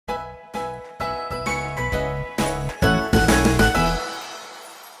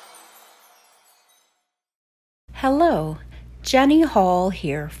Hello, Jenny Hall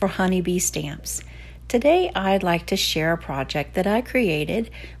here for Honeybee Stamps. Today I'd like to share a project that I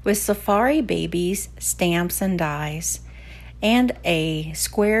created with Safari Babies stamps and dies and a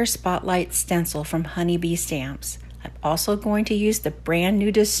square Spotlight Stencil from Honeybee Stamps. I'm also going to use the brand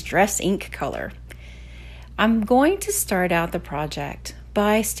new Distress ink color. I'm going to start out the project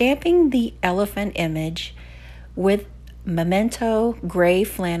by stamping the elephant image with Memento Gray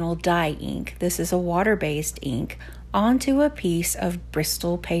Flannel Dye ink. This is a water-based ink onto a piece of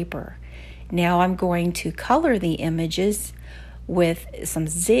Bristol paper. Now I'm going to color the images with some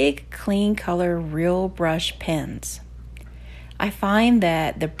Zig Clean Color Real Brush pens. I find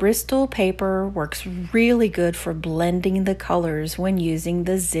that the Bristol paper works really good for blending the colors when using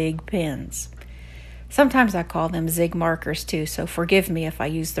the Zig pens. Sometimes I call them Zig markers too, so forgive me if I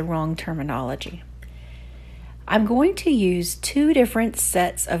use the wrong terminology. I'm going to use two different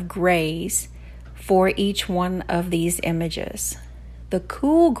sets of grays for each one of these images. The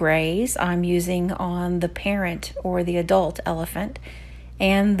cool grays I'm using on the parent or the adult elephant,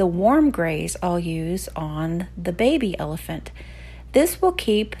 and the warm grays I'll use on the baby elephant. This will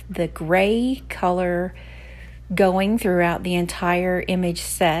keep the gray color going throughout the entire image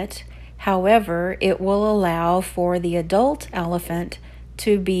set. However, it will allow for the adult elephant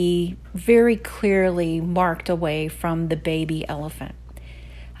to be very clearly marked away from the baby elephant.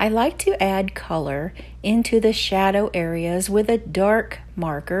 I like to add color into the shadow areas with a dark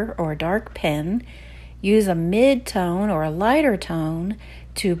marker or dark pen. Use a mid-tone or a lighter tone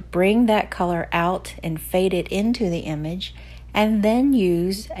to bring that color out and fade it into the image, and then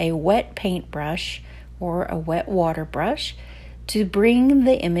use a wet paintbrush or a wet water brush to bring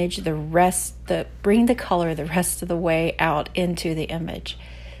the image bring the color the rest of the way out into the image.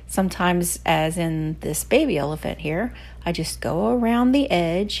 Sometimes, as in this baby elephant here, I just go around the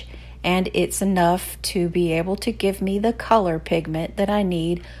edge and it's enough to be able to give me the color pigment that I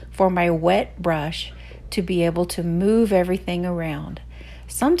need for my wet brush to be able to move everything around.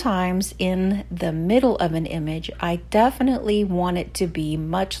 Sometimes in the middle of an image, I definitely want it to be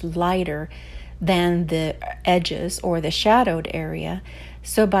much lighter than the edges or the shadowed area.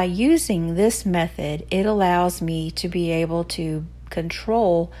 So by using this method, it allows me to be able to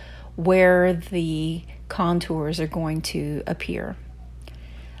control where the contours are going to appear.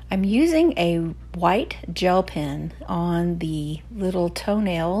 I'm using a white gel pen on the little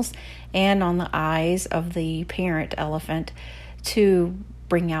toenails and on the eyes of the parent elephant to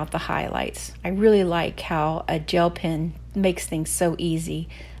bring out the highlights. I really like how a gel pen makes things so easy.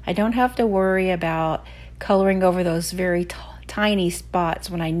 I don't have to worry about coloring over those very tiny spots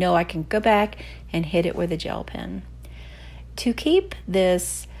when I know I can go back and hit it with a gel pen. To keep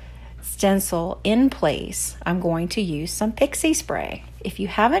this stencil in place, I'm going to use some pixie spray. If you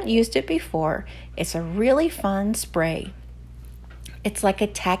haven't used it before, it's a really fun spray. It's like a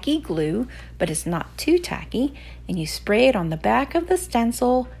tacky glue, but it's not too tacky, and you spray it on the back of the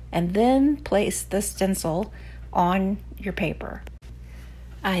stencil and then place the stencil on your paper.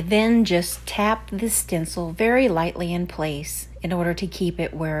 I then just tap the stencil very lightly in place in order to keep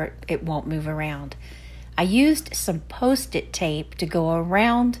it where it won't move around. I used some Post-it tape to go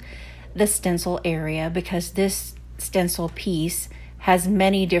around the stencil area because this stencil piece has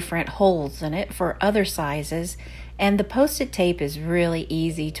many different holes in it for other sizes, and the Post-it tape is really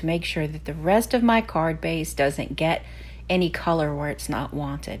easy to make sure that the rest of my card base doesn't get any color where it's not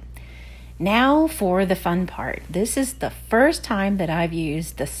wanted. Now for the fun part. This is the first time that I've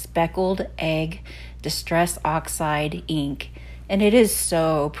used the Speckled Egg Distress Oxide ink, and it is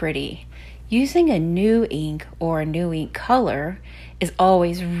so pretty. Using a new ink or a new ink color is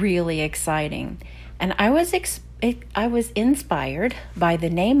always really exciting, and I was inspired by the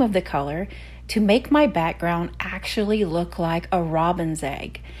name of the color to make my background actually look like a robin's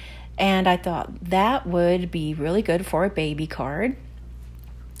egg, and I thought that would be really good for a baby card.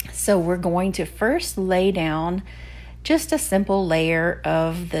 So we're going to first lay down just a simple layer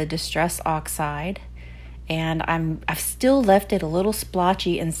of the Distress Oxide, and I've still left it a little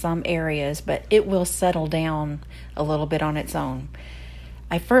splotchy in some areas, but it will settle down a little bit on its own.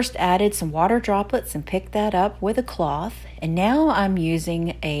 I first added some water droplets and picked that up with a cloth, and now I'm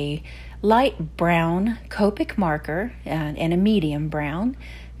using a light brown Copic marker and a medium brown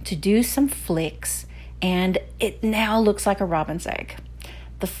to do some flicks, and it now looks like a robin's egg.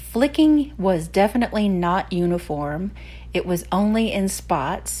 The flicking was definitely not uniform. It was only in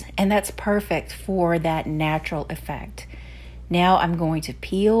spots, and that's perfect for that natural effect. Now I'm going to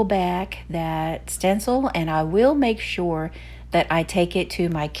peel back that stencil, and I will make sure that I take it to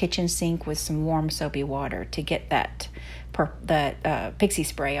my kitchen sink with some warm soapy water to get that pixie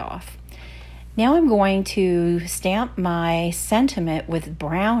spray off. Now I'm going to stamp my sentiment with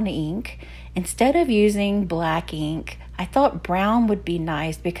brown ink. Instead of using black ink, I thought brown would be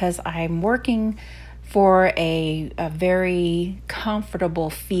nice because I'm working for a very comfortable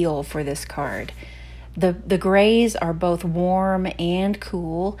feel for this card. The grays are both warm and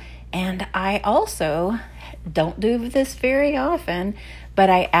cool, and I also don't do this very often, but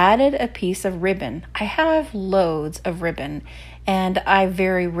I added a piece of ribbon. I have loads of ribbon, and I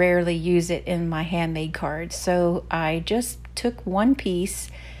very rarely use it in my handmade cards, so I just took one piece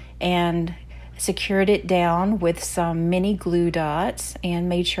and secured it down with some mini glue dots and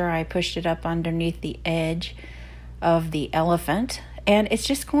made sure I pushed it up underneath the edge of the elephant. And it's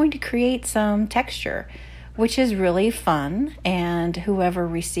just going to create some texture, which is really fun. And whoever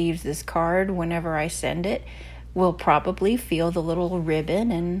receives this card, whenever I send it, will probably feel the little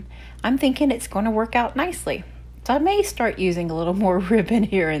ribbon. And I'm thinking it's going to work out nicely. So I may start using a little more ribbon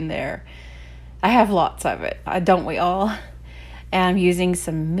here and there. I have lots of it, don't we all? And I'm using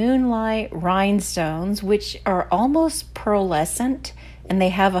some moonlight rhinestones, which are almost pearlescent, and they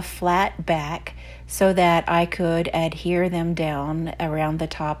have a flat back so that I could adhere them down around the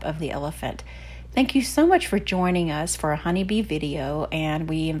top of the elephant. Thank you so much for joining us for a honeybee video, and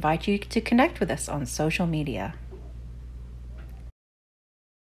we invite you to connect with us on social media.